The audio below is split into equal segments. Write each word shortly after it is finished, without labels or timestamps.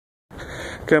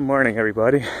Good morning,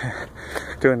 everybody.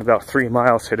 Doing about 3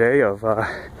 miles today of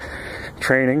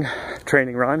training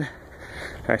run.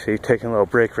 Actually taking a little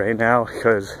break right now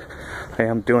because I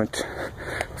am doing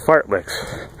fartleks.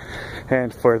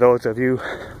 And for those of you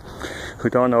who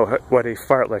don't know what a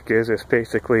fartlek is, it's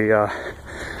basically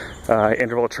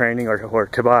interval training or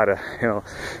Tabata. You know,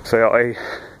 so I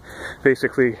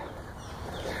basically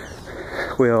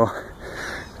will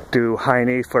do high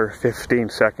knee for 15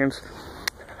 seconds.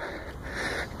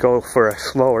 Go for a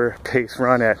slower pace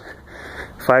run at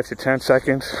 5 to 10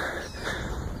 seconds.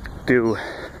 Do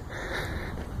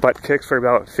butt kicks for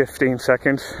about 15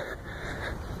 seconds.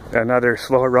 Another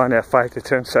slower run at 5 to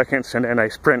 10 seconds, and then I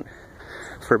sprint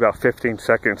for about 15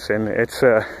 seconds. And it's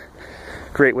a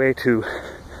great way to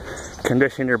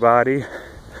condition your body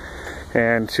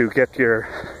and to get your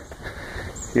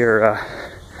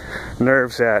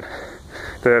nerves at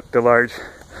the large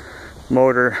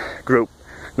motor group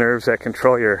nerves that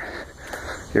control your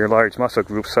large muscle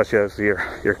groups, such as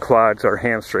your quads or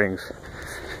hamstrings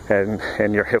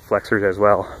and your hip flexors as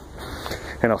well.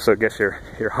 And also gets your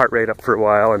heart rate up for a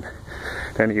while, and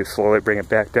then you slowly bring it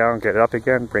back down, get it up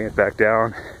again, bring it back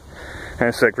down. And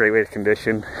it's a great way to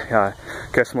condition,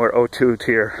 gets more O2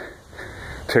 to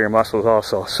your muscles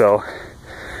also. So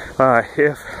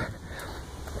if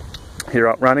you're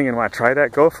out running and want to try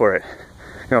that, go for it.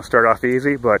 You know, start off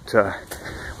easy, but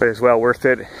it's well worth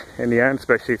it in the end,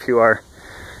 especially if you are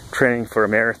training for a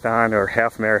marathon or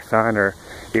half marathon or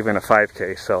even a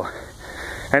 5K. So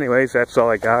anyways, that's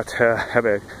all I got. Have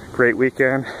a great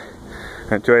weekend.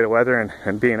 Enjoy the weather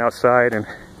and being outside and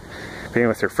being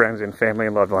with your friends and family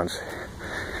and loved ones.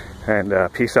 And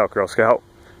peace out, Girl Scout.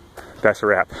 That's a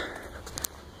wrap.